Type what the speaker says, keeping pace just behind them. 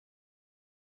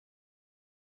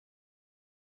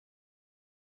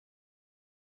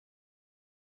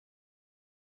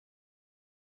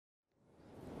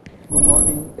Good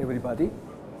morning, everybody.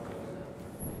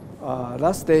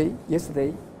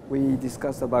 Yesterday, we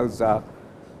discussed about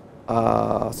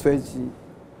the sewage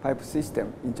pipe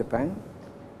system in Japan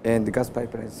and the gas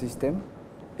pipeline system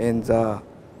and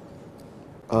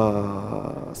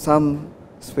some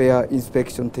sphere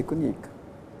inspection technique.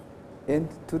 And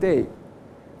today,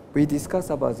 we discuss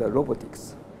about the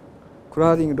robotics,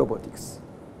 crowding robotics.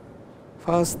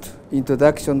 First,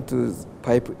 introduction to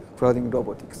pipe crowding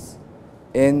robotics.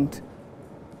 And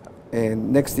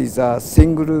next is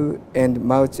single and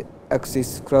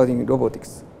multi-axis crowding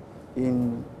robotics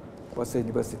in Waseda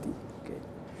University. Okay.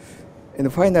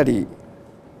 And finally,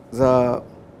 the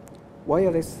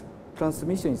wireless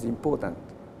transmission is important.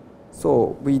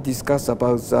 So we discuss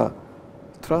about the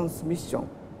transmission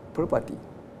property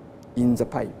in the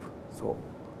pipe. So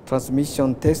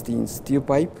transmission test in steel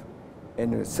pipe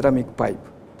and ceramic pipe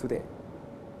today.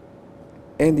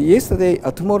 And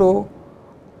tomorrow,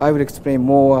 I will explain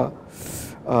more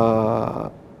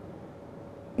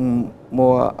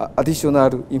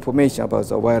additional information about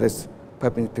the wireless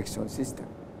pipe inspection system.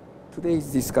 Today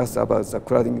is discussed about the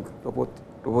crowding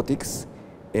robotics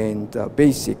and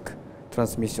basic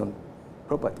transmission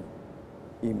property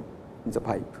in the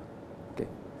pipe. Okay.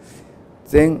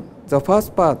 Then the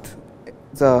first part,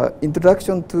 the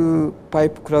introduction to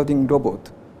pipe crowding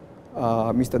robot,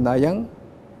 Mr. Nayan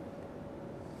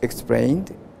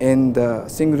explained, and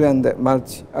single and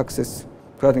multi-axis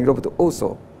crowding robot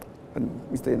also,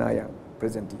 Mr. Nayan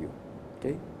present to you.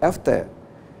 Okay. After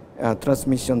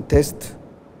transmission test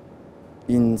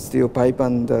in steel pipe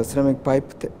and ceramic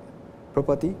pipe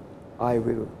property, I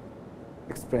will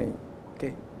explain.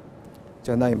 Okay.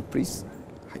 Nayan, please.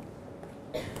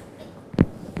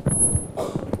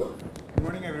 Good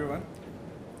morning, everyone.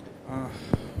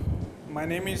 My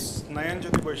name is Nayan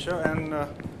Jyoti Boisha, and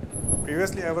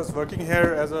previously I was working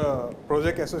here as a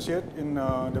project associate in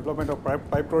development of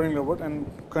pipe crowding robot, and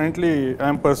currently I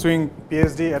am pursuing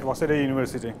PhD at Waseda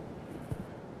University.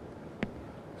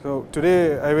 So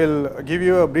today I will give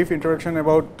you a brief introduction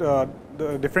about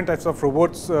the different types of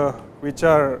robots which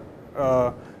are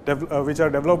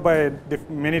developed by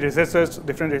many researchers,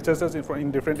 different researchers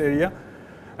in different area.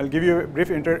 I'll give you a brief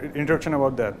introduction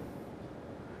about that.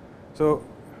 So,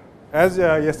 as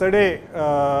yesterday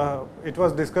it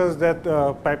was discussed that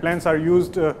pipelines are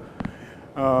used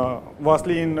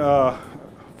vastly in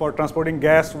for transporting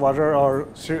gas, water, or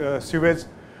sewage.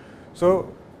 So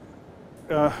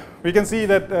we can see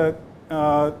that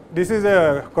this is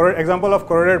a example of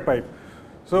corroded pipe.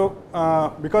 So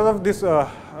because of this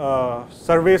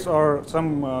surface or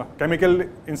some chemical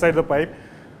inside the pipe,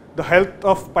 the health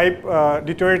of pipe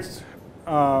deteriorates.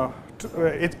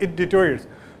 It deteriorates.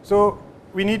 So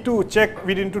we need to check.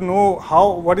 We need to know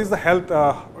what is the health,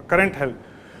 current health,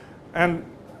 and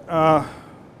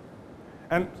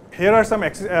here are some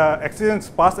accidents,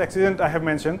 past accidents I have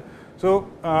mentioned. So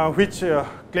which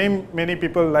claim many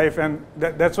people's life, and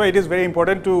that's why it is very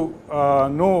important to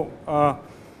know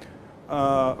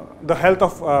the health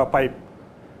of pipe.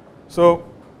 So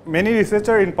many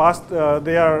researchers in past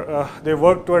they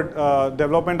work toward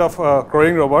development of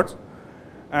crowding robots,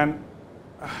 and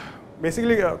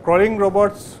basically crowding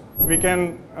robots we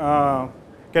can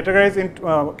categorize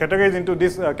into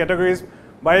these categories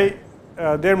by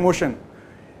their motion.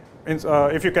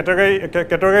 If you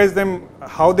categorize them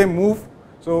how they move,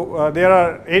 so there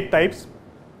are 7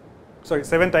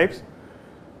 types.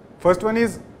 First one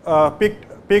is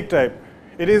pig type.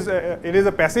 It is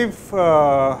a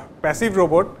passive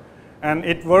robot, and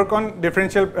it work on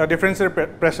differential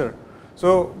pressure.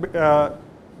 So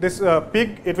this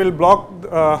pig, it will block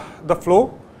the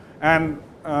flow, and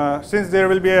since there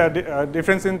will be a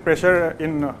difference in pressure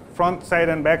in front side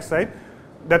and back side,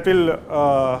 that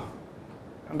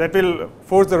will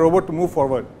force the robot to move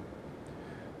forward.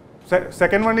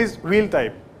 Second one is wheel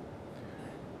type.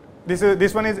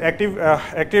 This one is active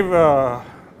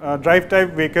drive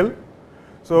type vehicle.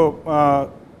 So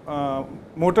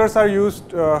motors are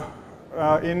used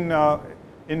in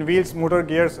wheels, motor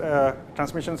gears,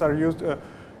 transmissions are used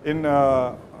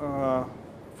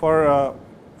for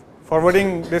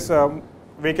forwarding this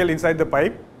vehicle inside the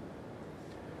pipe.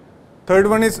 Third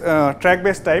one is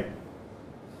track-based type,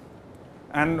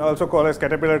 and also called as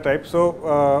caterpillar type. So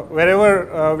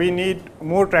wherever we need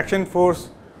more traction force,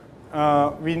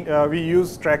 we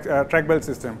use track belt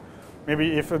system.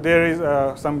 Maybe if there is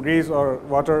some grease or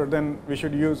water, then we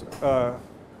should use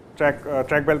track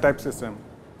belt type system.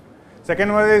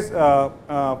 Second one is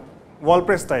wall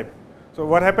press type. So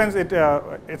what happens?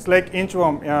 It's like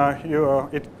inchworm.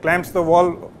 It clamps the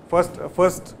wall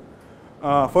first.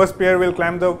 First pair will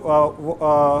clamp the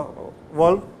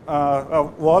wall,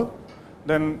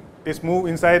 then this move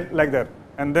inside like that,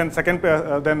 and then second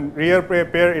pair, then rear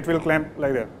pair it will clamp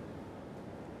like that.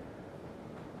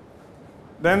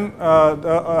 Then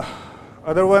the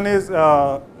other one is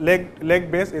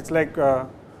leg base. It's like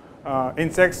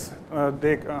insects.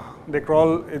 They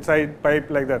crawl inside pipe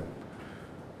like that.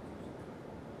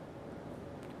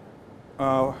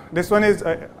 This one is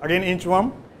again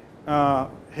inchworm.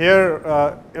 Here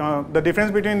the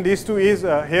difference between these two is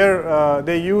here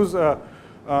they use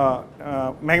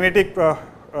magnetic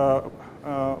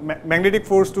magnetic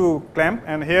force to clamp,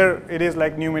 and here it is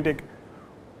like pneumatic.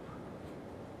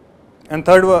 And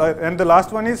third and the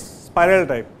last one is spiral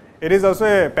type. It is also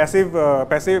a passive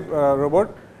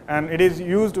robot, and it is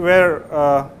used where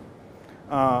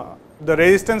the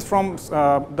resistance from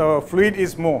the fluid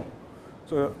is more.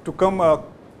 So to come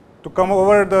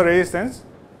over the resistance,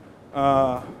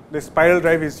 the spiral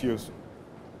drive is used.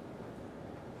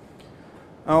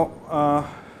 Now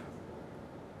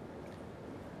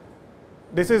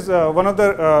this is one of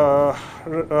the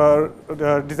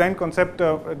design concept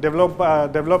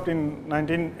developed in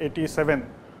 1987,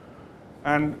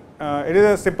 and it is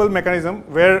a simple mechanism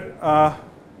where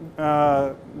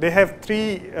they have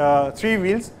three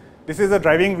wheels. This is a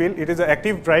driving wheel. It is an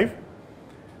active drive,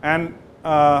 and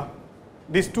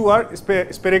these two are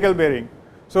spherical bearing.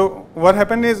 So what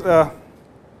happened is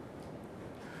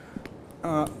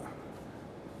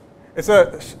it's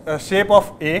a shape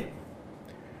of A.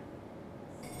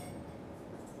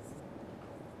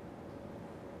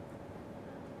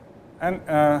 And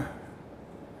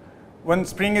one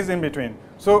spring is in between.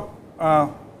 So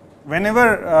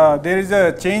whenever there is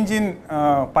a change in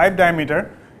pipe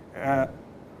diameter,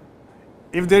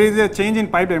 if there is a change in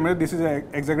pipe diameter, this is an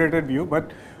exaggerated view, but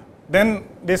then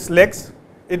this legs,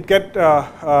 it get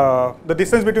the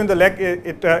distance between the leg,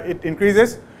 it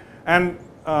increases, and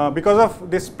because of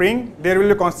this spring, there will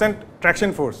be constant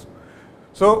traction force.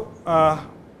 So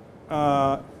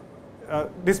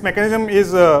this mechanism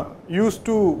is used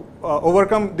to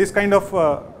overcome this kind of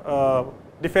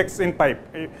defects in pipe.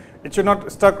 It should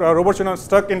not stuck. Robot should not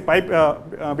stuck in pipe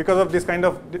because of this kind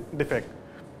of defect.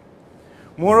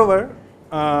 Moreover,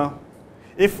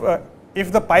 if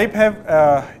the pipe have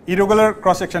irregular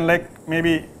cross section, like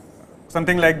maybe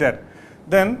something like that,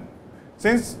 then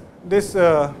since this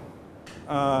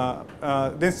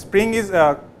this spring is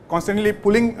constantly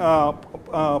pulling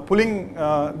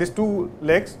these two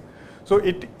legs, so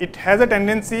it has a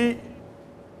tendency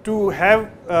to have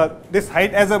this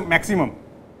height as a maximum.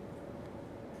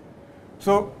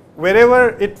 So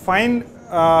wherever it find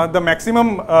the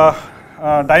maximum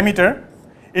diameter,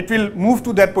 it will move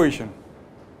to that position.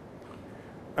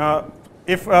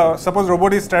 If suppose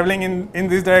robot is traveling in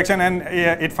this direction and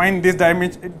it find this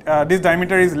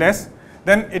diameter is less,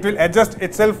 then it will adjust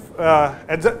itself,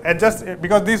 adjust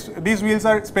because these wheels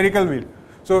are spherical wheel,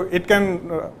 so it can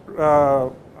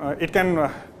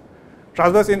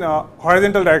traverse in a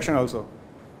horizontal direction also.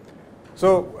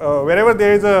 So wherever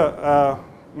there is a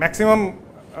maximum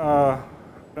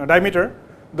diameter,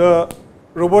 the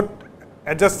robot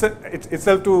adjusts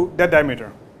itself to that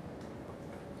diameter.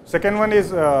 Second one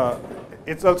is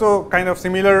it's also kind of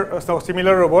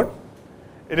similar robot.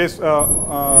 It is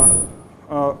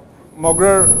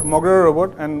Mogger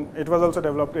robot, and it was also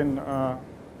developed in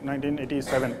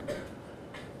 1987.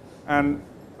 And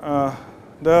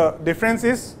the difference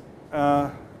is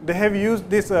they have used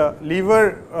this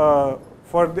lever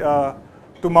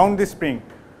to mount this spring.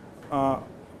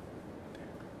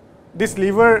 This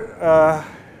lever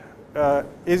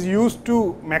is used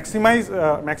to maximize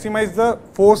the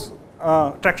force,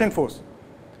 traction force.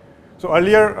 So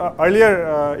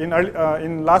earlier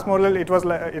in last model it was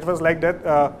like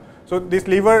that. So this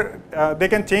lever they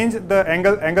can change the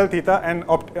angle theta and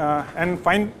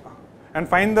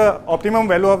find the optimum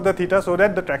value of the theta, so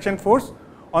that the traction force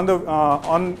on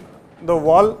the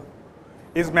wall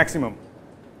is maximum.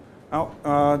 Now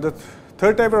the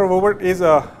third type of robot is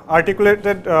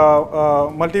articulated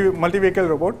multi-vehicle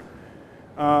robot.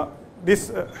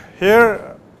 This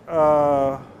here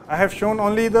I have shown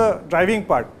only the driving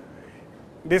part.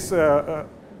 This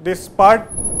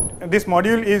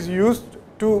module is used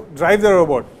to drive the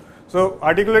robot. So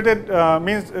articulated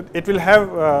means it will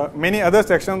have many other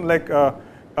sections like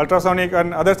ultrasonic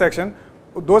and other sections.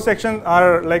 Those sections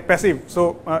are like passive.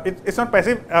 So it's not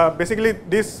passive. Basically,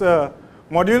 this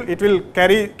module, it will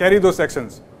carry those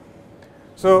sections.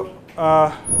 So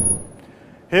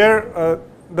here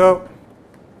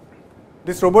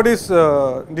this robot is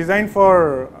designed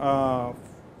for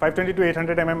 520 to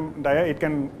 800 mm dia. It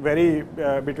can vary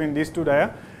between these two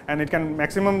dia, and it can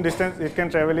maximum distance it can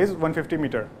travel is 150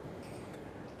 meter.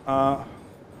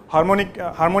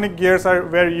 harmonic gears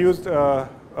were used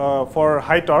for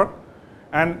high torque,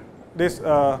 and this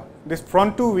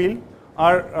front two wheel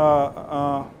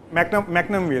are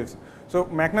Magnum wheels. So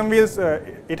Magnum wheels,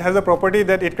 it has a property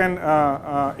that it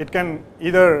can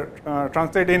either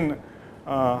translate in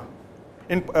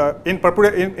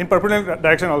perpendicular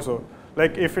direction also.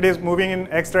 Like if it is moving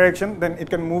in X direction, then it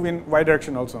can move in Y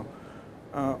direction also.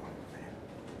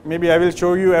 Maybe I will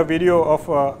show you a video of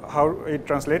how it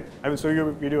translates. I will show you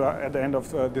a video at the end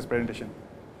of this presentation.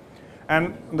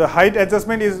 And the height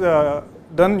adjustment is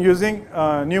done using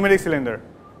pneumatic cylinder.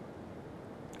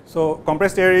 So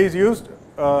compressed air is used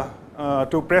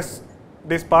to press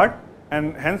this part,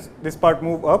 and hence this part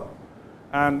move up,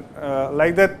 and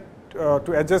like that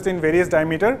to adjust in various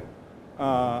diameter.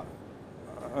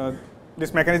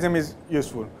 This mechanism is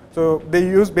useful. So they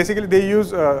use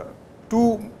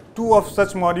two of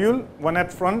such module, one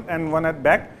at front and one at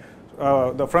back.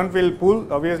 The front will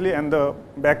pull obviously, and the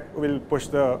back will push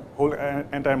the whole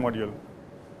entire module.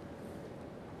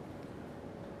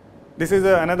 This is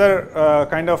another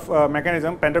kind of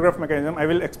mechanism, pantograph mechanism. I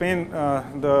will explain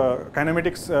the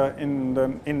kinematics in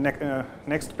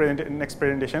next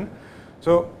presentation.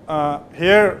 So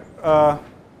here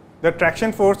the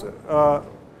traction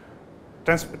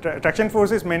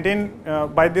force is maintained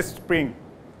by this spring,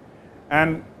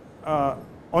 and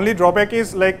only drawback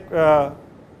is like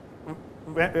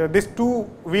these two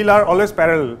wheels are always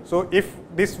parallel. So if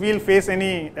this wheel face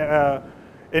any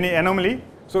anomaly,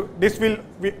 so this will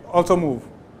also move.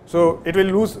 So it will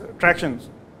lose tractions.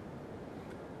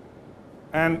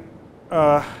 And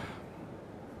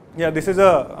yeah, this is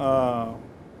a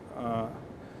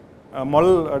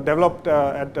model developed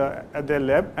at their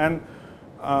lab, and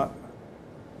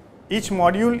each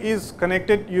module is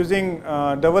connected using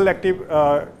double active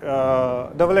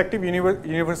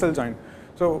universal joint.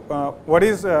 So what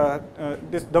is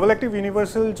this double active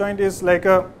universal joint is like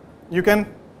you can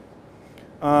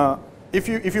if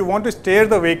you want to steer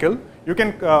the vehicle, you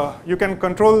can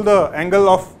control the angle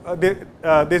of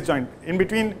this joint. In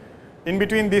between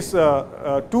these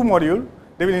two module,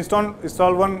 they will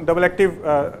install one double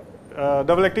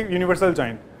active universal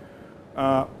joint.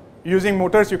 Using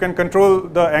motors, you can control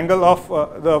the angle of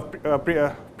the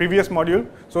previous module,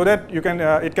 so that you can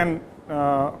it can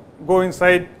go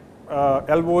inside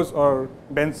elbows or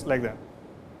bends like that.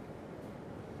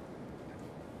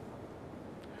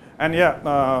 And yeah,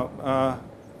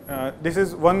 this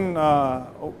is one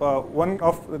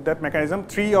of that mechanism.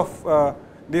 Three of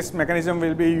this mechanism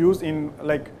will be used in,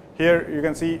 like here you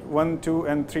can see 1, 2,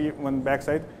 and 3, one back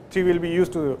side. 3 will be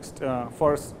used to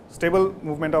for stable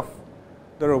movement of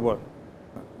the robot.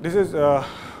 This is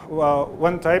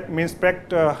one type,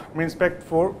 MinSpec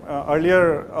 4.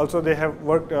 Earlier also they have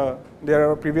worked. There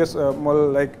are previous model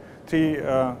like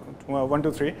 1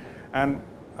 to 3, and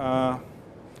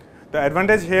the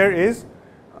advantage here is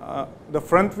the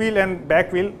front wheel and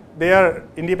back wheel, they are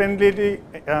independently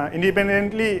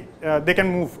they can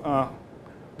move.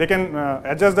 They can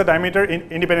adjust the diameter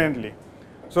independently.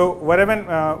 So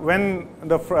wherever when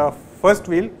the first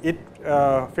wheel it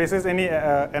faces any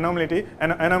anomaly,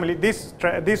 this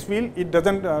wheel it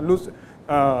doesn't lose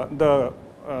the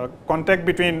contact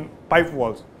between pipe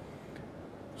walls.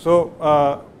 So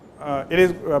it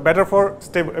is better for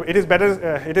stable. It is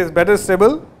better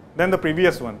stable than the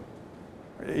previous one.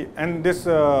 And this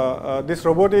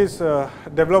robot is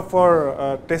developed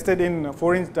for tested in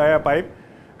 4-inch dia pipe,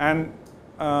 and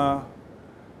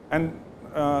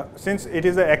since it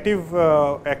is an active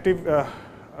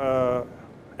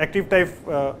type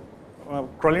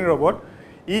crawling robot,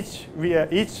 each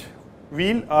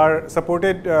wheel are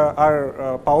supported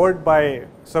are powered by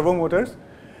servo motors,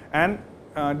 and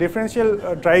differential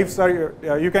drives are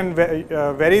you can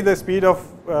vary the speed of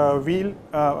wheel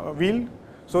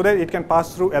so that it can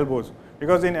pass through elbows,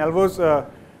 because in elbows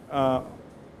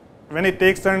when it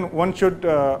takes turn, one should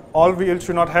all wheels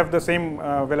should not have the same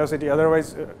velocity,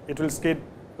 otherwise it will skid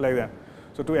like that.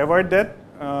 So to avoid that,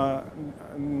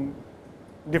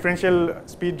 differential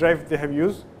speed drive they have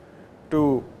used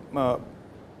to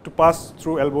pass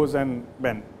through elbows and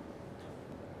bend.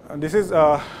 This is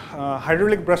a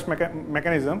hydraulic brush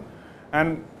mechanism,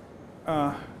 and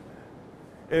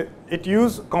it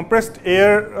uses compressed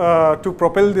air to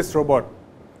propel this robot.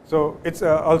 So it's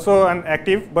also an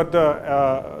active, but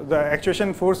the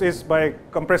actuation force is by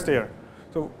compressed air.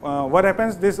 So what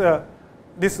happens? These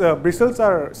bristles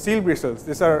are steel bristles.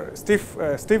 These are stiff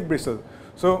bristles.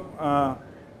 So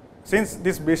since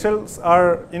these bristles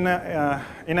are in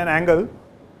an angle,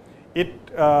 it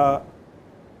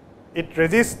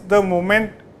resists the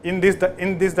movement in this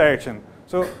direction.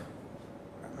 So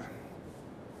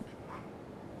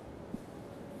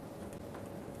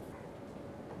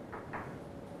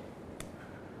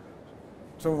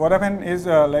So what happened is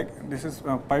like this is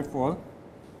pipe wall.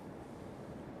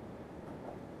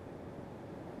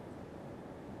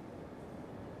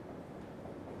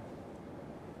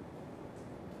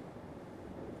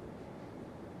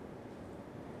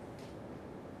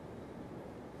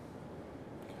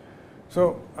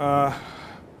 So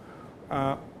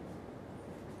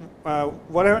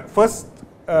whatever first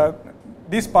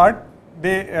this part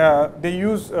they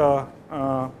use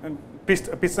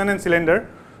piston and cylinder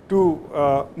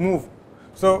to move.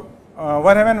 So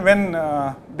what happens when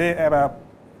they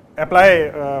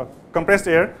apply compressed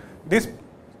air?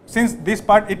 Since this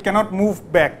part it cannot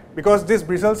move back because these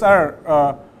bristles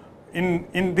are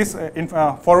in this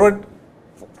forward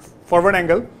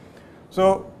angle.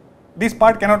 So this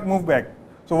part cannot move back.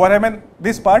 So what happens?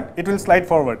 This part it will slide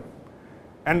forward,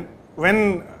 and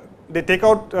when they take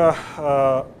out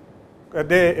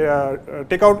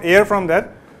air from that,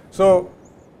 so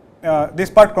this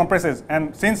part compresses,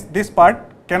 and since this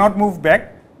part cannot move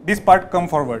back, this part come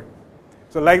forward.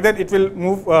 So like that it will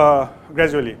move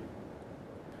gradually.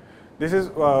 This is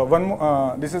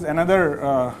this is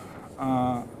another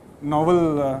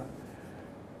novel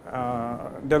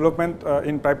development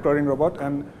in pipe clouding robot,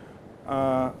 and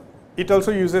it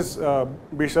also uses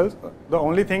bristles. The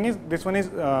only thing is this one is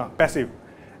passive,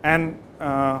 and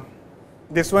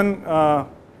this one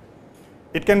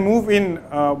it can move in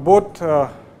both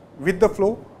with the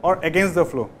flow or against the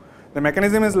flow. The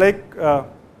mechanism is like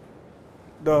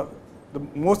the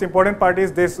most important part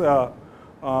is this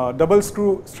double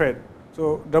screw thread.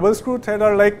 So double screw thread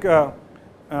are like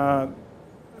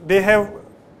they have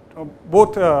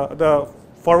both the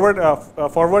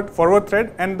forward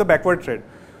thread and the backward thread.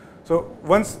 So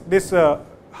once this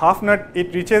half nut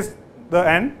it reaches the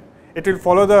end, it will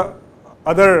follow the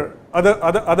other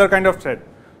kind of thread.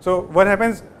 So what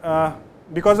happens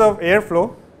because of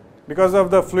airflow, because of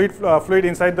the fluid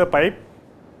inside the pipe,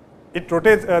 it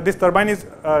rotates. This turbine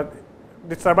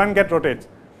get rotates,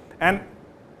 and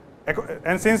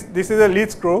since this is a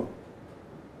lead screw,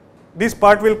 this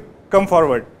part will come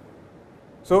forward.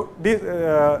 So these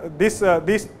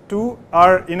two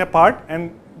are in a part,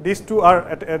 and these two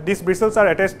are these bristles are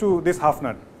attached to this half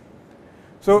nut.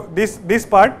 So this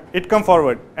part it come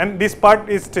forward, and this part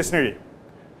is stationary.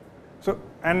 So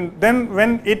and then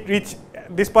when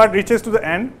this part reaches to the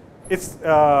end, it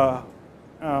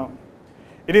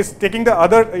is taking the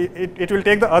other. It will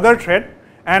take the other thread,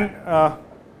 and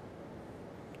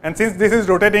since this is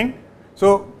rotating,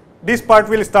 so this part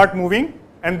will start moving,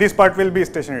 and this part will be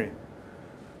stationary.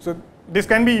 So this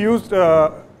can be used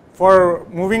for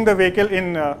moving the vehicle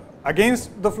in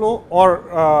against the flow or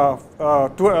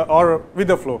with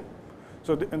the flow.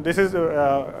 So this is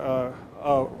a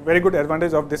very good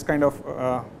advantage of this kind of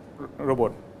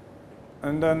robot.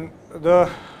 And then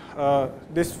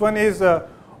this one is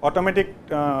automatic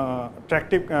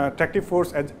tractive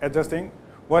force adjusting.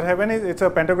 What happens is it's a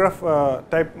pantograph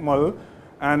type model,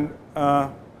 and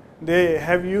they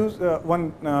have used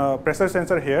one pressure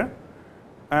sensor here,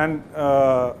 and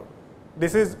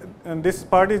this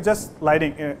part is just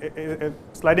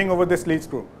sliding over this lead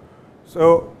screw.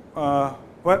 So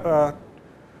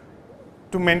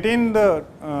to maintain the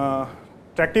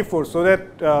tractive force, so that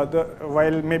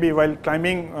while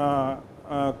climbing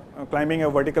a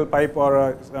vertical pipe or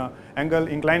a angle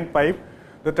inclined pipe,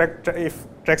 if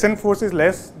traction force is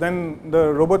less, then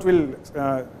the robot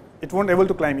it won't able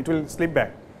to climb, it will slip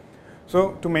back.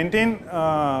 So to maintain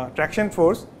traction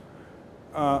force,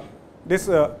 this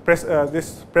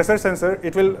pressure sensor,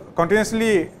 it will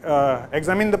continuously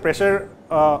examine the pressure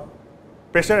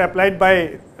applied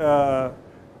by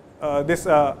this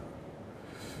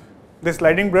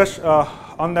sliding brush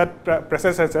on that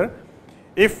pressure sensor.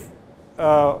 If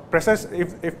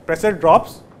pressure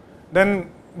drops, then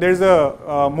there is a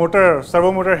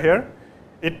servo motor here.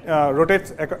 It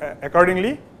rotates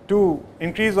accordingly to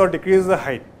increase or decrease the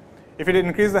height. If it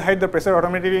increases the height, the pressure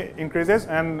automatically increases,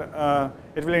 and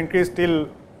it will increase till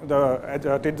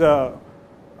the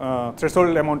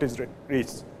threshold amount is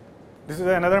reached. This is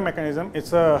another mechanism.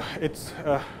 It's a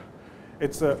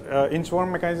inchworm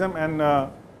mechanism, and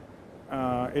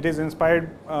it is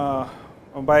inspired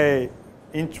by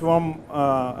inchworm.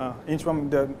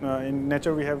 In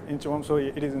nature we have inchworm, so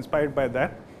it is inspired by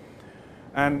that.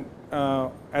 And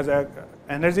as an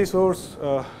energy source,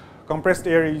 compressed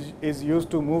air is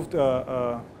used to move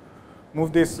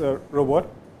this robot,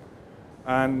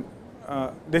 and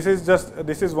this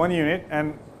is one unit,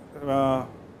 and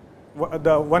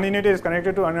the one unit is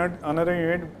connected to another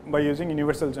unit by using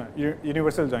universal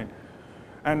joint.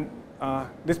 And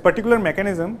this particular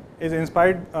mechanism is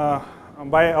inspired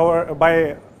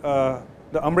by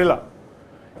the umbrella.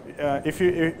 if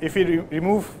you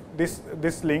remove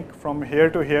this link from here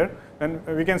to here, then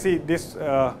we can see this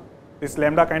this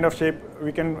lambda kind of shape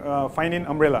we can find in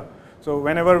umbrella. So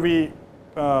whenever we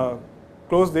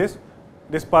close this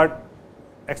part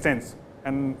extends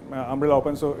and umbrella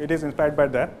opens. So it is inspired by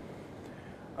that.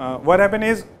 What happened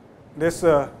is this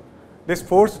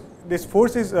force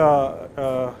is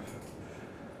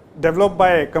developed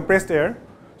by compressed air.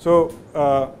 So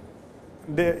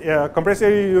the compressed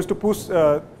air used to push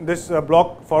this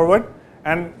block forward,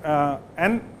 and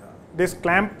this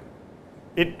clamp,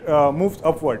 it moves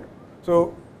upward.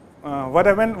 So what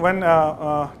happened when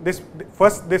this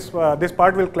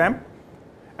part will clamp,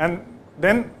 and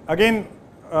then again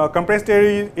compressed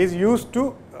air is used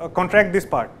to contract this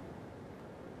part.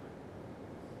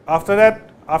 After that,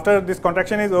 after this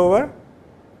contraction is over,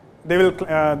 they will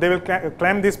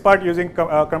clamp this part using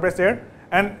compressed air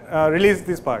and release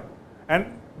this part, and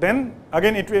then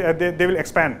again they will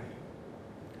expand.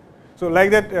 So like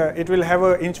that, it will have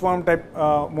a inchworm type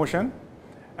motion.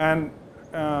 And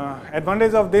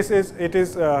advantage of this is it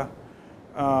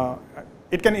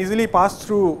can easily pass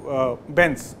through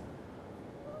bends.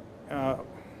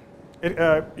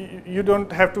 You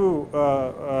don't have to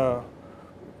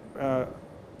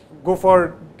go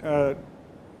for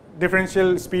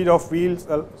differential speed of wheels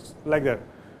like that.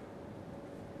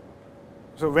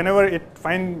 So whenever it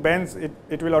finds bends,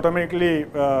 it will automatically,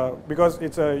 because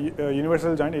it's a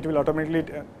universal joint, it will automatically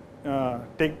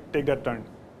take that turn.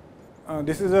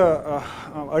 This is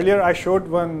earlier I showed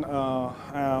one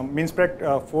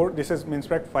MinSpec 4. This is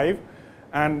MinSpec 5,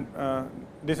 and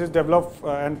this is developed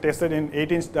and tested in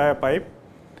 8-inch dia pipe.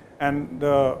 And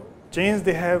the change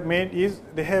they have made is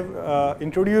they have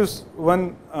introduced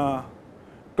one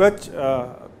clutch-based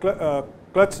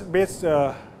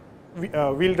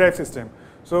wheel drive system.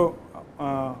 So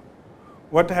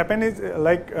what happened is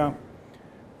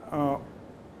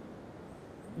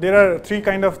there are three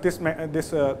kind of this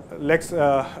legs,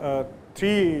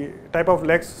 three type of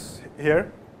legs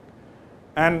here,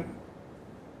 and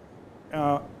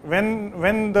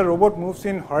when the robot moves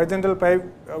in horizontal pipe,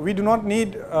 we do not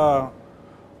need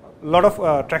lot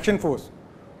of traction force.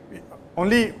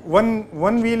 Only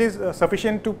one wheel is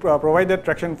sufficient to provide that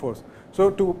traction force. So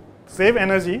to save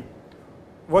energy,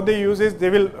 what they use is they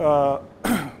will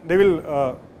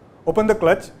open the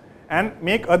clutch and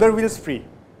make other wheels free.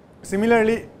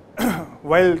 Similarly,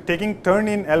 while taking turn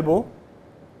in elbow,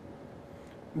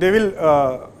 they will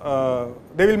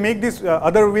make these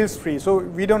other wheels free. So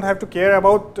we don't have to care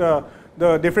about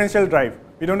the differential drive.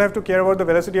 We don't have to care about the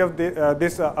velocity of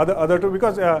this other two,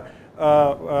 because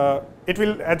it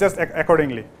will adjust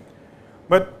accordingly.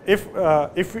 But if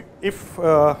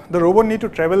the robot need to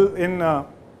travel in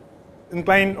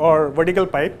inclined or vertical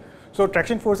pipe, so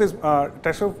traction force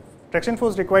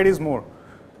required is more.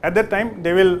 At that time,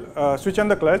 they will switch on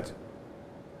the clutch,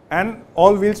 and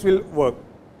all wheels will work.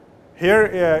 Here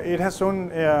it has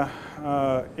shown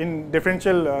in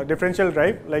differential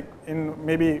drive, like in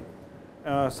maybe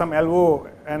some elbow,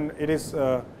 and it is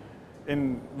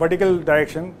in vertical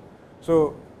direction.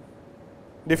 So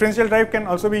differential drive can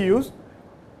also be used,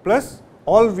 plus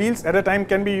all wheels at a time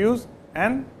can be used,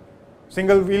 and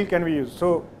single wheel can be used.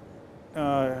 So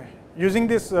using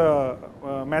this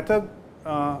method,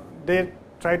 they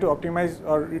try to optimize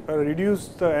or reduce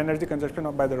the energy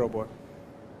consumption by the robot.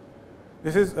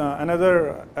 This is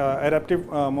another adaptive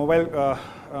mobile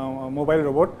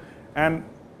robot, and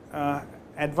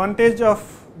advantage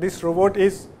of this robot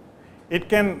is it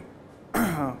can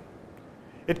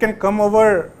come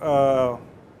over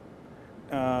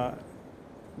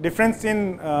difference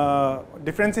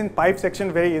in pipe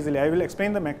section very easily. I will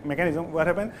explain the mechanism. What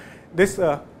happened? This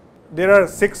there are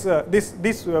six. These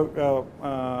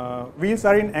wheels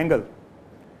are in angle,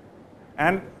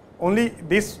 and only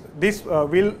this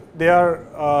wheel they are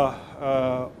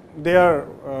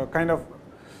kind of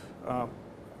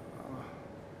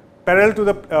parallel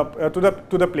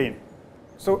to the plane.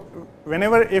 So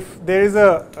whenever if there is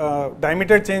a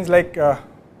diameter change, like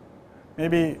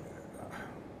maybe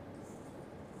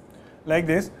like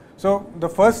this, so the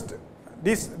first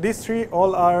these three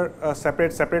all are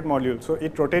separate modules. So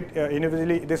it rotate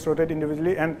individually, this rotate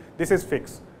individually, and this is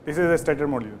fixed. This is a stator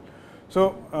module.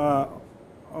 So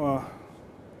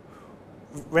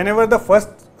whenever the first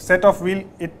set of wheel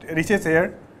it reaches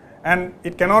here, and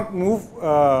it cannot move,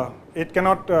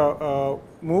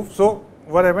 So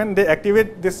what happened? They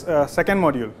activate this second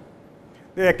module.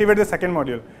 They activate the second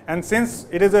module, and since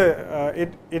it is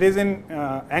it is in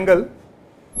angle,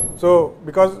 so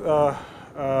because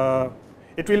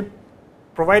it will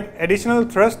provide additional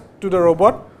thrust to the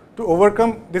robot to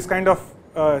overcome this kind of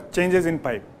changes in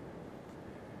pipe.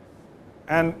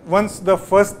 and once the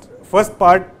first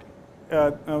part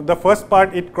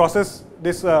it crosses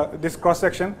this this cross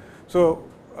section, so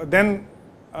then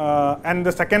and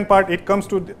the second part it comes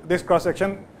to this cross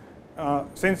section,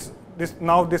 since this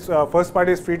first part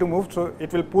is free to move, so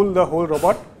it will pull the whole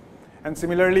robot, and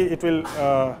similarly it will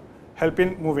help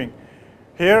in moving.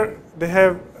 Here they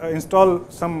have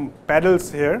installed some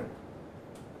paddles here,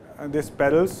 these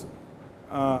paddles.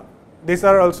 These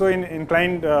are also in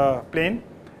inclined plane,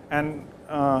 and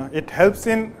it helps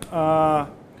in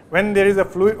when there is a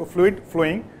fluid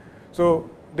flowing. So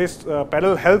this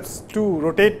paddle helps to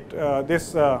rotate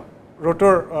this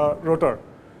rotor.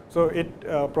 So it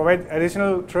provides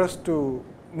additional thrust to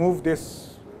move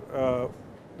this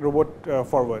robot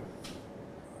forward.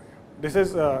 This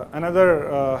is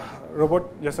another robot.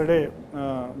 Yesterday,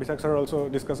 Bishak sir also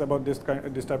discussed about this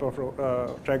type of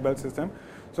track belt system.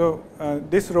 So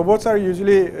these robots are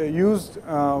usually used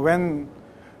when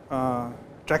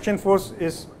traction force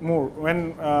is more,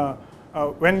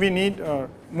 when we need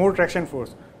more traction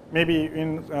force, maybe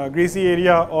in greasy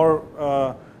area, or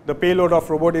the payload of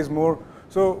robot is more.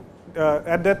 So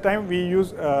at that time we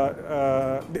use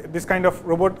this kind of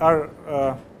robot are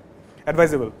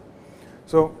advisable.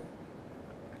 So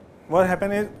what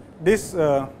happens is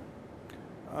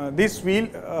this wheel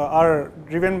are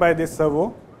driven by this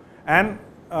servo, and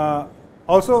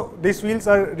also these wheels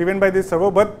are driven by this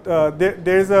servo, but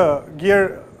there is a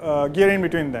gear in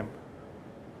between them.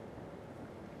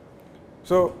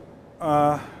 So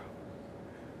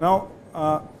now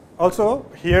also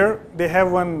here they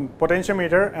have one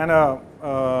potentiometer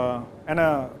and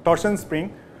a torsion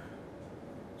spring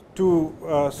to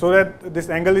so that this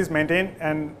angle is maintained,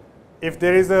 and if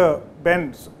there is a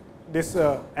bend, this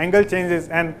angle changes,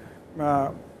 and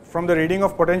from the reading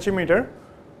of potentiometer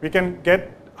we can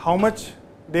get how much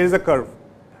there is a curve.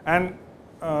 And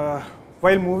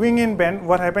while moving in bend,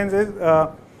 what happens is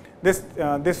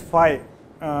this phi,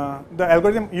 the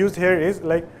algorithm used here is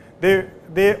like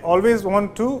they always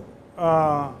want to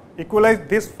equalize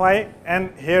this phi,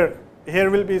 and here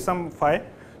will be some phi,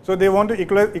 so they want to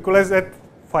equalize that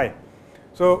phi.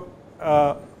 So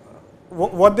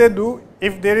what they do,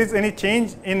 if there is any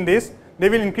change in this, they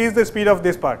will increase the speed of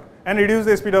this part and reduce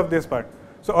the speed of this part.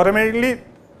 So automatically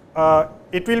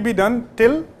it will be done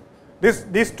till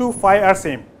these two phi are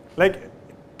same, like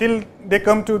till they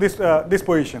come to this this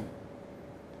position.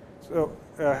 So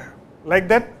like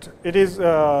that it is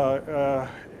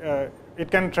it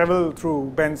can travel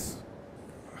through bends.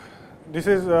 This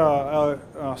is a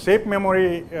shape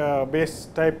memory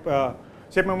based type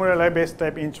shape memory alloy based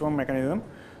type inch worm mechanism.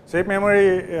 Shape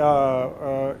memory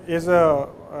is a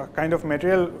kind of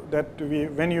material that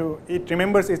it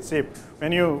remembers its shape.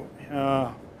 When you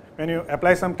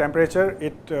apply some temperature,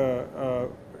 it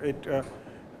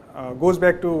goes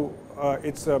back to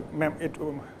its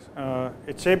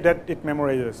shape that it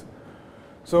memorizes.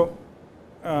 So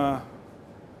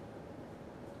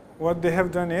what they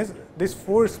have done is these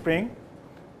four springs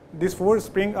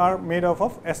are made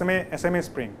of SMA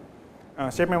spring,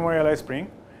 shape memory alloy spring,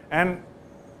 and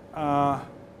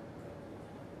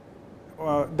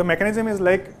the mechanism is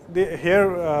like they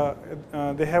have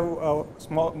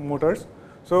small motors.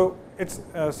 So it's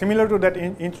similar to that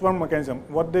inchworm mechanism.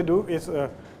 What they do is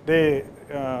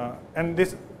and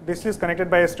this is connected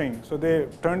by a string. So they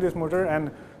turn this motor,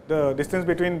 and the distance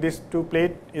between these two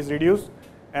plates is reduced,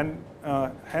 and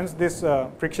hence this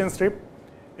friction strip,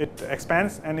 it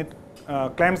expands and it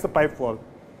clamps the pipe wall.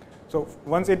 So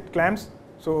once it clamps,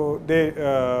 so they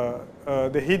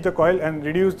heat the coil and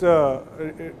reduce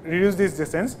this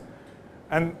distance,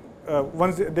 and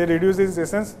once they reduce this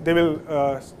distance, they will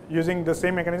using the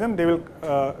same mechanism, they will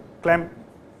clamp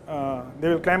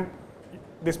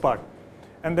this part,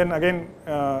 and then again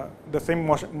the same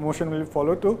motion will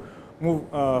follow to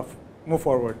move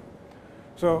forward.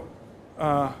 So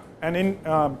and in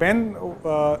bend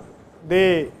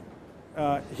they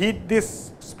heat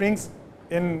these springs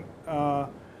in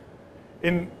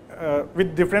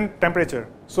with different temperature.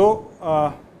 So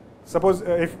suppose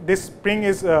if this spring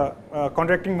is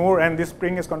contracting more and this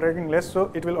spring is contracting less,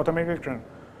 so it will automatically turn.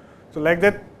 So like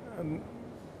that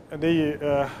they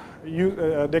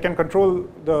can control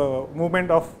the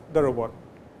movement of the robot.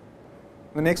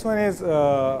 The next one is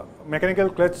mechanical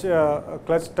clutch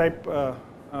type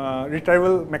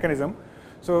retrieval mechanism.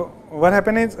 So what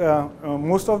happens is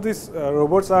most of these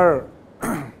robots are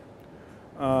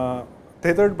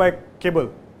tethered by cable.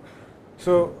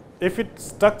 So if it's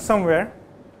stuck somewhere,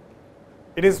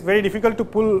 it is very difficult to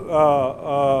pull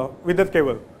with that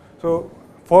cable. So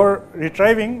for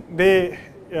retrieving, they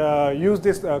use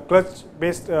this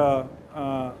clutch-based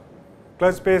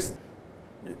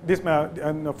this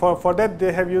and for that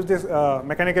they have used this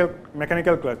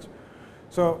mechanical clutch.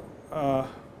 So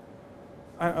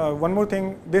one more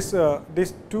thing, this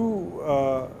this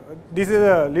is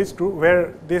a lead screw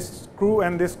where this screw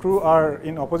and this screw are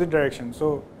in opposite direction.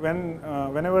 So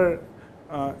whenever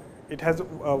it has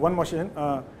one motion,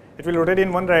 it will rotate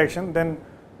in one direction, then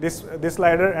this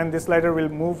slider and this slider will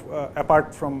move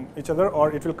apart from each other,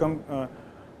 or it will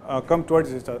come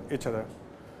towards each other.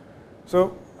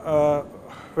 So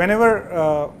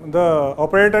whenever the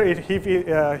operator he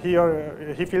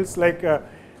feels like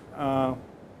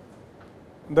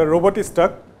the robot is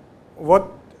stuck,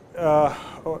 what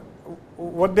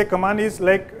they command is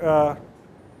like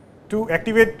to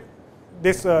activate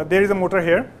this. There is a motor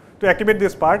here to activate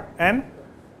this part, and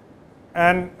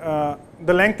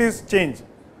the length is changed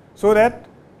so that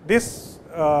this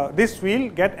wheel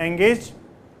get engaged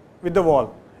with the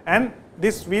wall, and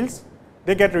these wheels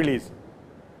they get released.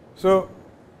 So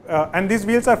and these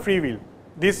wheels are free wheel.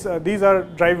 These are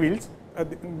drive wheels.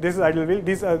 This is idle wheel.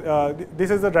 This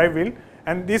is the drive wheel,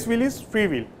 and this wheel is free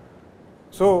wheel.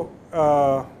 So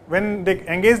when they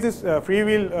engage this free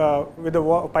wheel with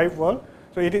the pipe wall,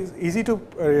 so it is easy to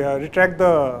retract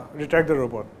the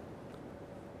robot.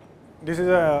 This is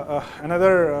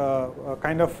another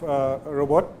kind of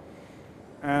robot,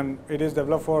 and it is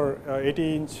developed for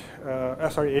 80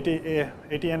 to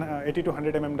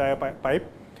 100 mm dia pipe.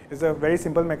 It's a very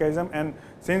simple mechanism, and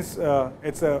since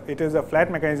it is a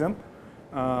flat mechanism,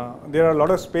 there are a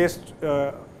lot of space.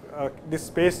 This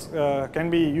space can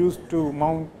be used to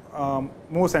mount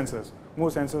more sensors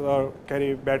or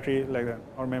carry battery like that,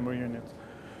 or memory units.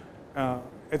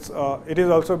 It is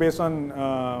also based on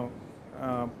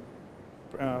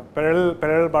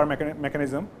parallel bar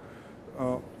mechanism.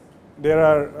 There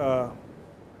are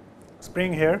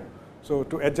spring here, so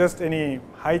to adjust any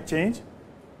height change,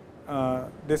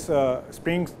 this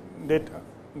springs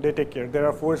they take care. There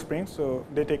are 4 springs, so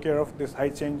they take care of this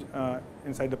height change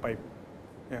inside the pipe.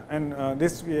 Yeah, and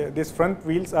these front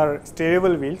wheels are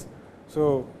steerable wheels.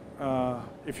 So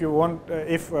if you want,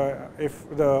 if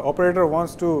the operator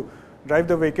wants to drive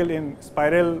the vehicle in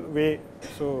spiral way,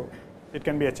 so it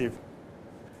can be achieved.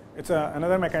 It's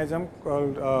another mechanism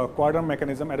called quad arm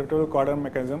mechanism, adaptable quad arm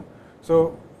mechanism.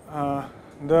 So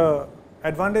the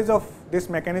advantage of this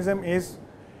mechanism is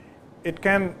it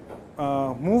can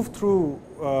move through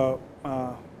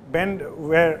bend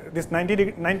where this 90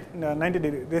 degree.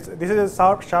 This is a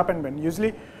sharp bend.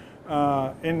 Usually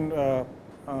in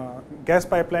gas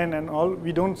pipeline and all,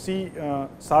 we don't see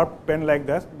sharp bend like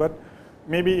that, but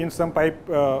maybe in some pipe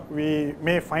we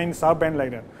may find sharp bend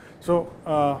like that. So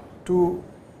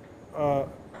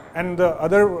and the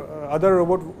other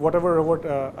robot, whatever robot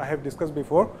I have discussed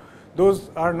before, those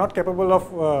are not capable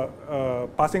of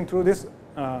passing through this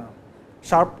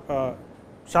sharp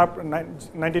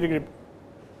 90 degree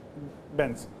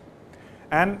bends.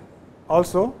 And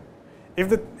also, if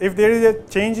there is a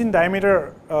change in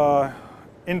diameter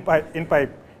in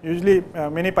pipe, usually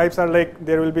many pipes are like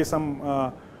there will be some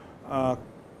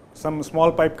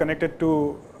small pipe connected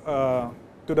to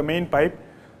the main pipe.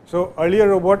 So earlier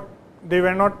robot, they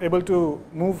were not able to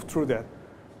move through that,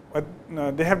 but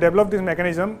they have developed this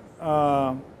mechanism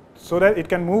so that it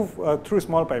can move through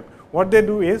small pipe. What they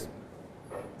do is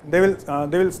they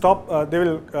will stop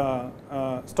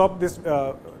this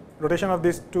rotation of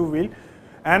this 2 wheel,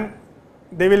 and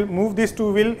they will move this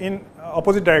 2 wheel in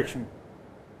opposite direction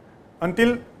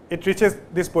until it reaches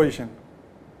this position.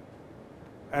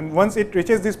 And once it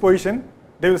reaches this position,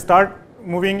 they will start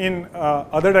moving in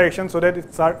other direction so that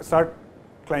it start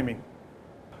climbing.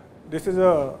 This is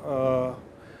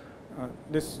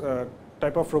this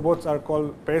type of robots are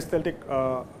called peristaltic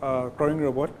crawling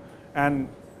robot, and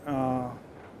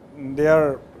they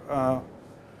are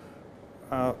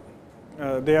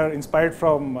inspired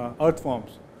from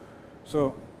earthworms.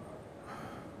 So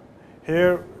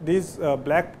here these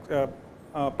black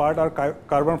part are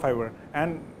carbon fiber,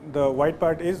 and the white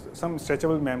part is some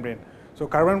stretchable membrane. So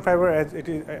carbon fiber,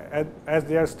 as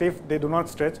they are stiff, they do not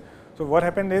stretch. So what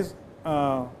happened is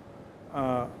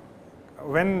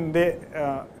when they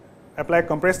apply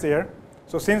compressed air,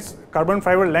 so since carbon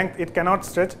fiber length it cannot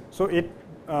stretch, so it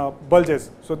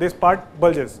bulges. So this part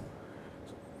bulges,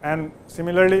 and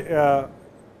similarly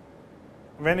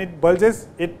when it bulges,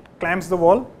 it clamps the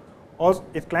wall. Also,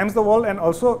 it clamps the wall, and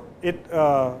also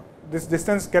this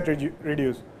distance get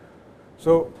reduced.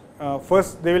 So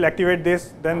first they will activate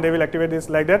this, then they will activate this,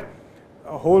 like that.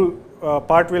 A whole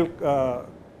part will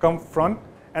come front,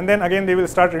 and then again they will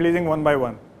start releasing one by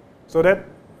one. So that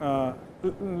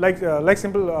like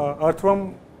simple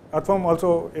earthworm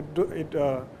also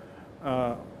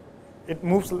it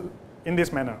moves in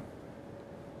this manner.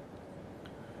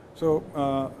 So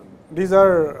these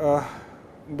are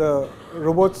the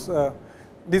robots.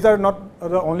 These are not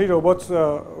the only robots.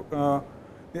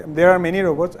 There are many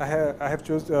robots. I have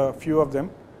chosen a few of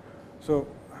them. So,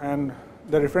 and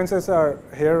the references are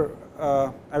here.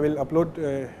 I will upload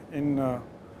in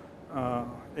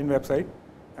website,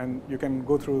 and you can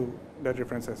go through that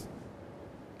references.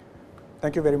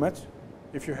 Thank you very much.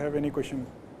 If you have any question.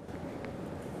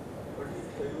 But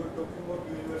you were talking about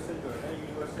universal joint,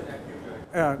 universal active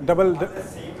joint. Double. Are the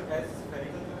same as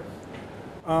spherical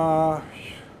joint?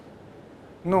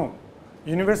 No,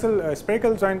 universal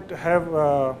spherical joint have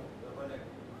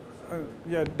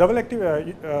double active.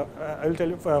 I will tell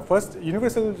you first.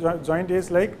 Universal joint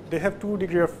is like they have 2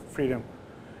 degrees of freedom,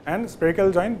 and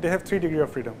spherical joint they have 3 degrees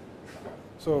of freedom.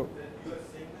 So You are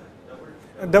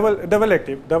saying double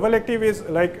active. Double active is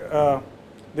like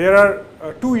there are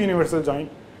 2 universal joint,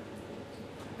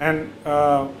 and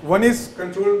one is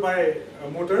controlled by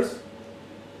motors,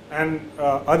 and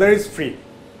other is free.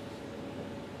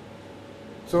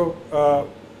 So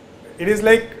it is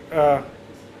like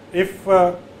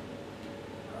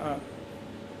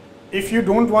if you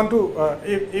don't want to,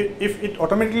 if it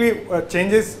automatically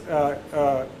changes,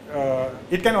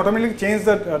 it can automatically change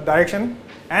the direction,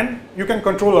 and you can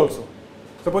control also.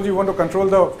 Suppose you want to control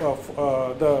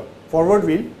the forward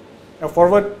wheel, a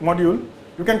forward module,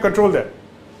 you can control that.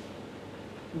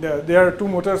 There are 2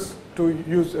 motors to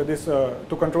use this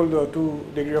to control the 2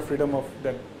 degrees of freedom of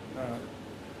that.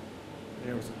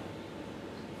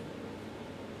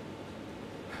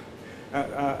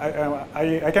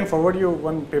 I can forward you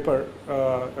one paper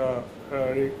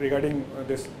regarding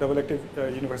this double active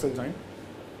universal joint.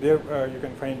 There you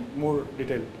can find more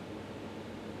detail.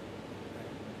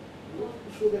 You want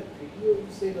to show that video you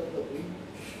said on the wing?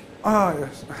 Ah,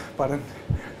 yes, pardon.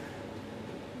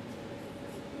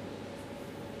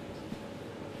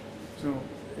 So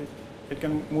it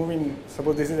can move in,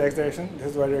 suppose this is x direction, this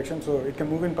is y direction, so it can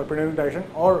move in perpendicular direction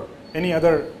or any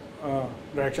other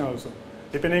direction also,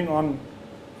 depending on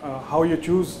how you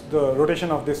choose the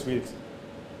rotation of these wheels.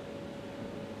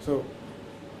 So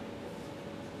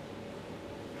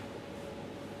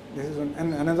this is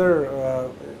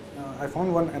another. I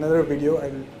found another video.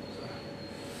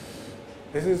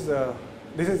 This is a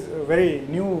very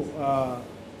new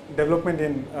development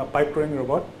in pipe crawling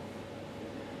robot.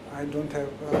 I don't have.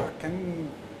 Can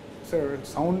sir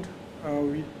sound?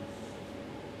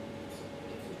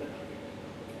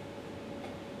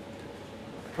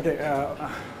 Okay,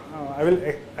 I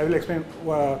will explain.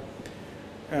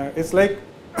 It's like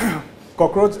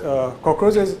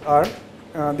cockroaches are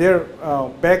their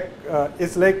back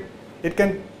is like it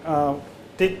can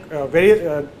take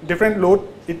very different load.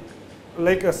 It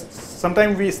like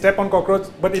sometimes we step on cockroach,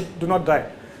 but it do not die.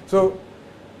 So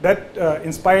that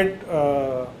inspired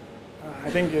I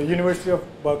think University of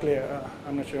Berkeley.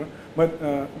 I'm not sure, but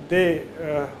they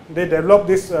developed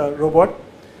this robot.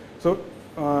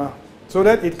 So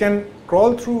that it can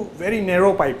crawl through very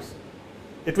narrow pipes.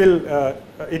 It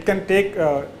can take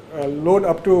a load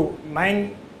up to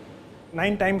 9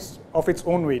 times of its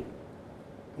own weight,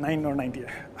 9 or 90.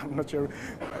 I'm not sure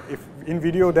if in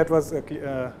video that was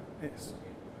yes.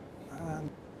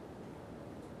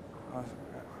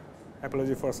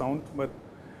 Apology for sound, but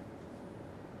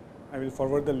I will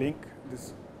forward the link.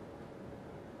 This.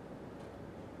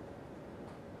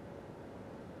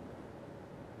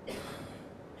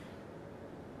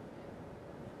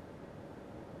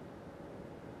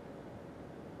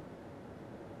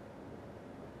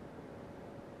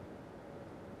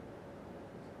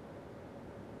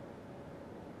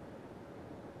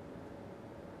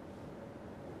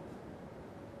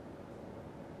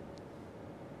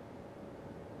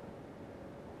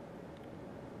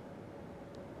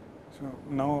 So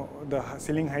now the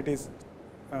ceiling height is,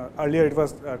 earlier it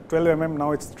was 12 mm,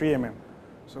 now it's 3 mm.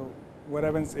 So what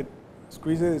happens, it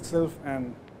squeezes itself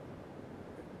and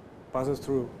passes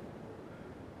through.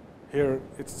 Here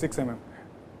it's 6 mm.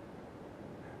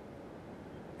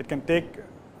 It can take,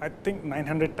 I think,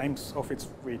 900 times of its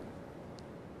weight.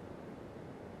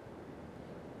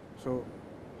 So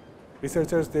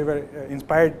researchers, they were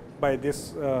inspired by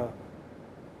this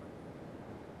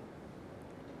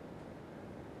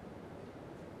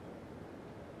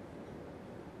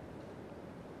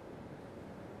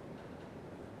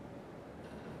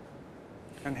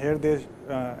and here they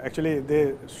actually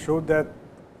they showed that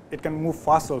it can move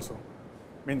fast also.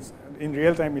 Means in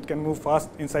real time it can move fast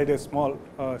inside a small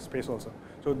space also.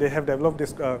 So they have developed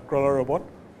this crawler robot.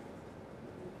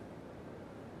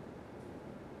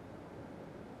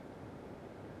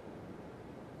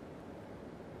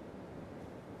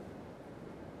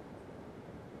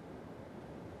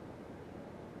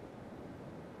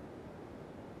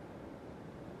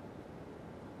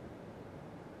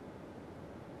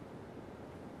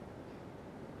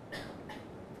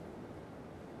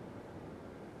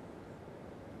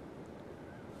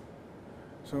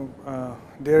 So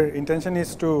their intention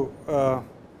is to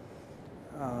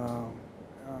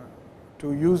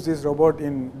use this robot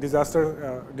in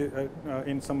disaster,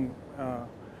 in some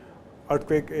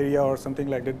earthquake area or something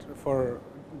like that, for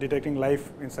detecting life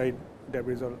inside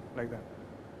debris or like that.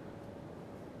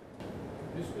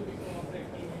 This to become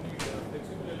operational, we need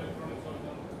flexible electronics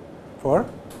also. For? For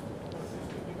this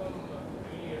to become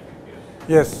really effective,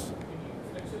 Yes. we need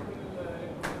flexible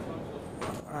electronics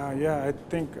also. Yeah, I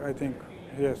think,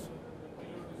 yes.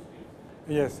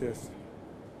 Yes.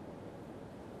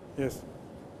 Yes.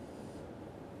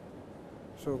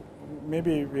 So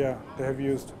maybe, yeah, they have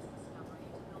used.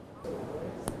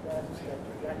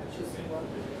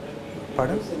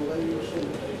 Pardon?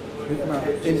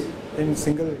 In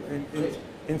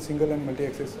single and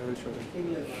multi-axis, I will show them.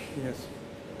 Yes.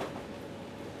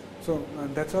 So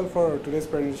that's all for today's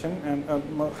presentation, and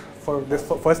for this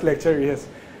first lecture. Yes.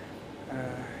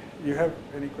 You have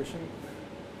any question?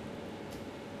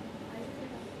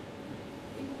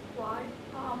 In quad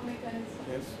arm mechanism,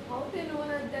 Yes. how they know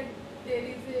that there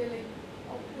is a like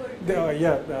upward?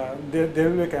 There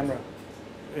will be a camera.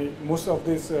 Most of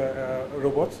these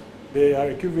robots, they are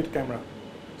equipped with camera.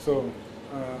 So.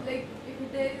 Like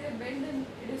if there is a bend, then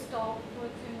it is stopped for a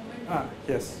moment.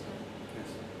 Yes.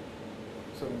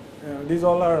 So these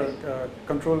all are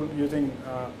controlled using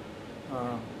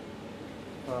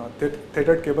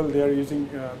tethered cable. They are using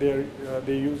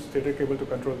they use tethered cable to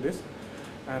control this,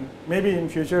 and maybe in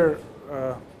future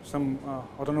some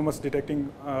autonomous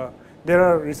detecting. There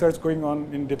are research going on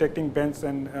in detecting bends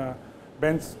and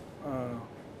bends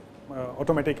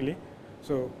automatically.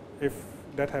 So if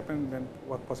that happens, then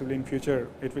what possibly in future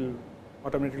it will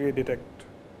automatically detect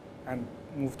and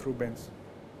move through bends.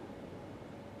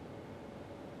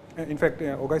 In fact,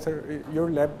 Ogai sir, your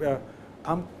lab,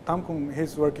 Tham Kung,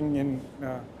 he's working in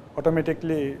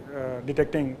automatically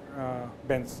detecting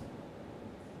bends.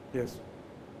 Yes.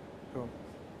 So.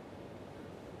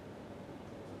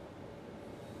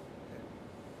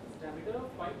 Diameter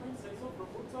of 5.6 of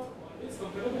robots are always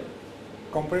comparable.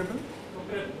 Comparable?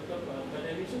 Comparable, because the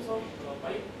dimensions of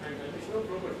pipe and dimension of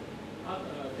robot are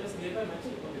just nearby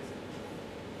matching for this.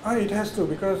 It has to,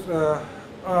 because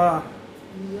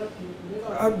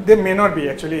they may not be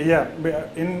actually. Yeah,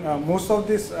 in most of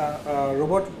this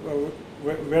robot,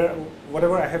 where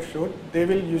whatever I have showed, they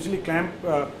will usually clamp.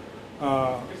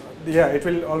 Yeah, it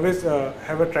will always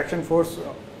have a traction force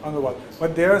on the wall.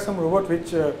 But there are some robots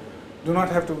which do not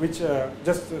have to, which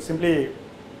just simply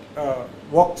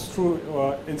walks through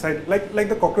inside, like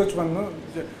the cockroach one. No,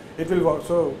 it will walk.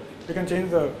 So you can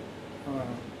change the.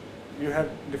 You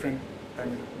have different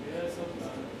diameter. There are some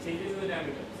changes in the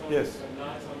diameter. Some Yes.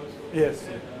 large, some are small. Yes.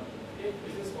 If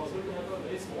it is possible to have a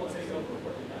very small size of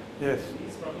robot in that, Yes.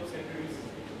 these problems can be reduced.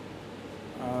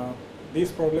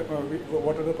 These problem.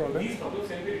 What are the problems? These problems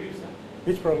can be reduced.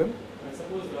 Which problem?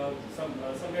 Suppose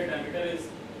somewhere diameter is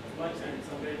much and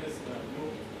somewhere it is low.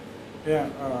 Yeah,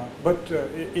 but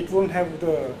it won't have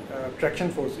the traction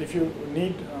force. If you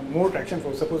need more traction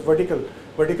force, suppose vertical.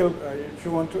 If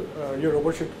you want to, your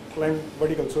robot should climb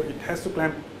vertical, so it has to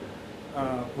climb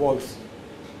walls.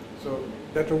 So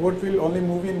that robot will only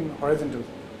move in horizontal.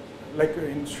 Like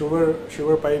in sugar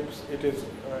pipes, it is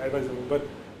advisable, but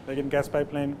like in gas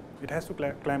pipeline, it has to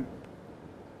clamp.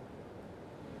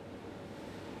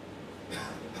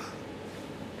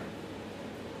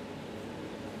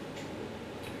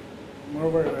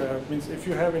 Moreover, means if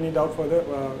you have any doubt further,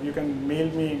 you can mail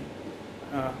me.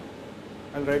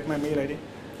 I'll write my mail ID.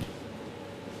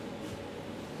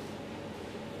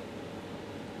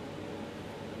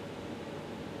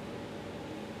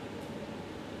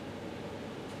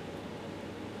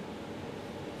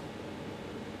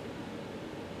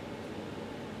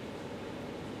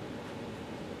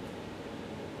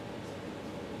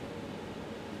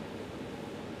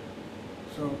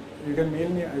 So you can mail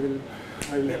me.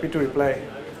 I will happy to reply.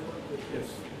 Yes.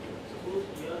 Suppose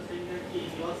we are saying that in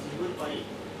your silver pipe,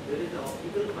 there is an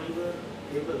optical fiber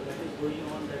cable that is going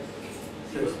on that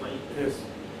silver pipe. Yes.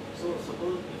 So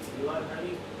suppose if you are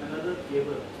having another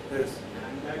cable Yes.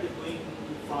 and that is going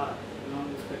too far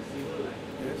along with that silver line,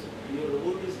 Yes. and your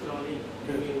robot is crawling,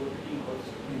 maybe Yes. rotating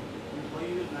also, then how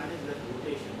you will manage that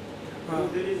rotation? Uh,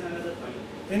 Because there is another pipe.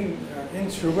 In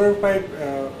sugar pipe,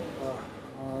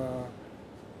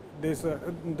 there's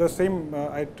the same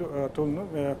I told.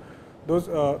 No, those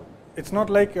it's not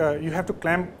like you have to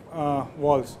clamp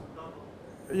walls.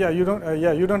 Yeah, you don't.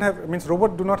 Yeah, you don't have. Means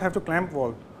robot do not have to clamp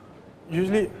wall.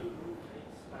 Usually,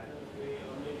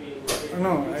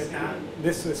 no.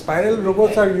 This spiral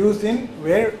robots are used in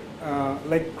where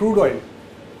like crude oil,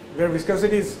 where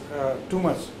viscosity is too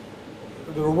much.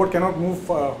 The robot cannot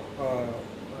move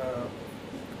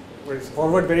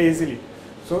forward very easily.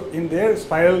 So in there,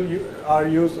 spiral are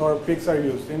used or pigs are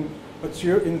used.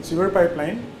 In sewer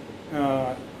pipeline,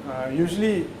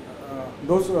 usually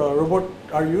those robots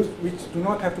are used which do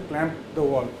not have to clamp the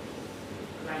wall.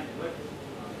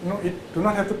 No, it do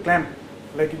not have to clamp,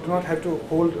 like it do not have to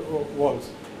hold walls.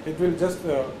 It will just,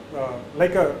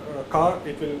 like a car,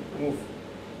 it will move.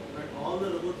 But all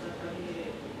the robots are having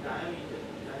a diameter,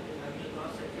 that is having a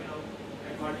cross section of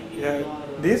accordingly Yeah,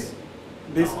 your, this,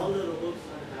 all the robots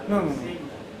are having No, the no, same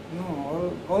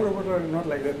no, all robots are not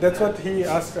like that. That's what he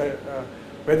asked,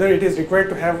 whether it is required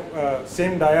to have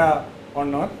same dia or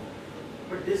not.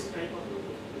 But this type of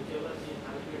robot, whichever is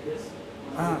having a disc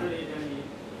on Ah. the edge and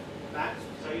back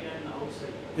side and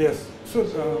outside. Yes. So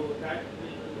That will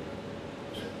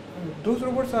those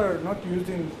robots are not used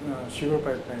in sewer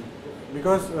pipeline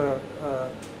because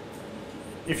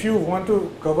if you want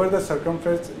to cover the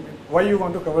circumference, why you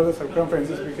want to cover the circumference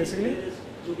is basically. there is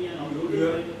to be an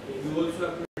You also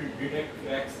have to detect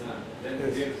cracks. Then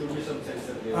Yes. there should be some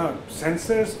sensor there.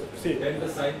 Sensors. See. Then the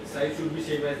size should be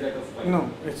same as that of pipe. No,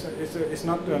 it's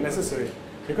not necessary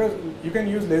because you can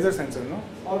use laser sensor, no,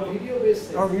 Or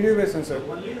video-based or video-based sensor.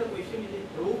 only the question is if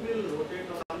probe will rotate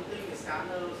or something,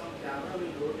 scanner or some camera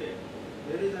will rotate.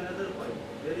 There is another pipe,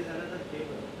 there is another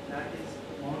cable that is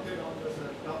mounted on the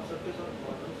top surface or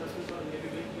bottom surface or maybe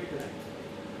mid-line.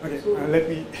 Okay, So- let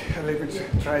me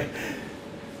try.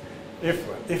 If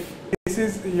this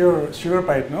is your sewer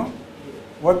pipe, no,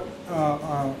 what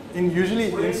in usually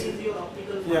Where in, is your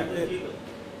optical yeah, fiber cable?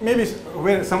 maybe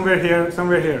somewhere here,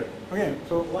 somewhere here. Okay,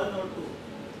 so One or two?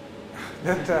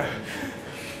 that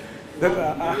Maybe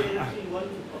actually one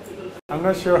optical fiber I'm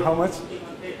not sure how much. something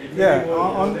on tape. Yeah,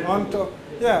 on top.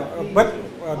 Yeah, but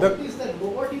What is that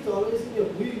robot is always in a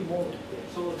wheel mode.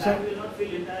 So that will not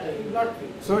fill entirely. It will not fit.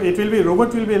 so it will be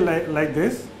robot will be like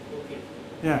this. Okay.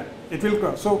 Yeah, it will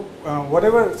come. So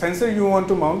whatever sensor you want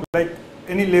to mount, like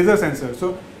any laser sensor,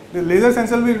 so the laser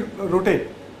sensor will rotate.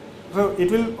 So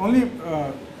it will only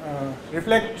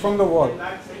reflect from the wall. And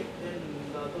back side, then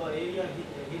the area,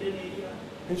 hidden area,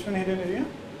 Which one hidden area?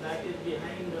 that is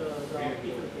behind the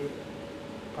optical cable.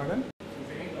 Pardon?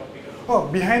 Oh,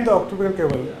 behind the optical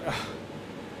cable.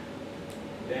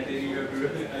 That area you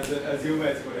have to assume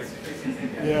as correct.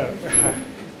 Yeah.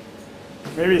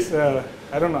 Maybe it's,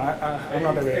 I don't know, I'm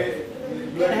not aware.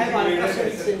 You can have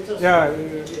ultrasonic sensors. Yeah,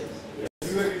 Yes.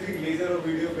 You are using laser or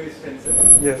video based sensor.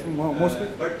 yes, mostly.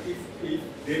 But if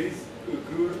there is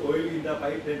crude oil in the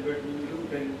pipe, then what will you do?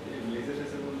 Then laser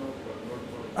sensor will not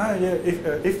work.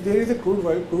 Yeah, if there is a crude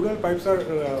oil pipes are,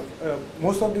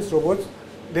 most of these robots,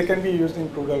 they can be used in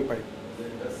crude oil pipe.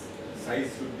 Then the size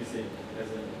should be same as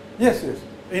a. Yes, yes.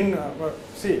 In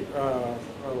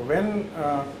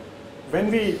when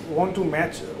we want to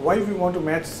match, why we want to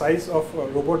match size of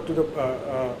robot to the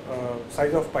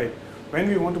size of pipe? When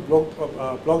we want to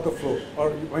block the flow,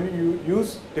 or when you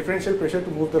use differential pressure to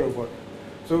move the robot.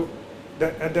 So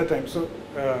at that time, so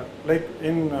like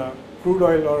in crude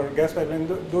oil or gas pipeline,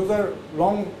 those are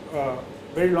long,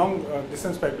 very long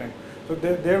distance pipeline. So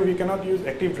there we cannot use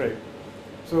active drive.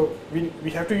 So we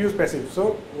have to use passive.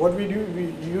 So what we do, we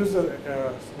use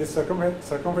this circumference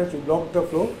to block the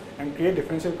flow and create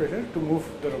differential pressure to move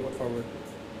the robot forward.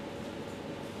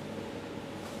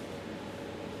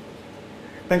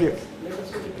 Thank you. Let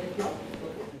us go to thank you.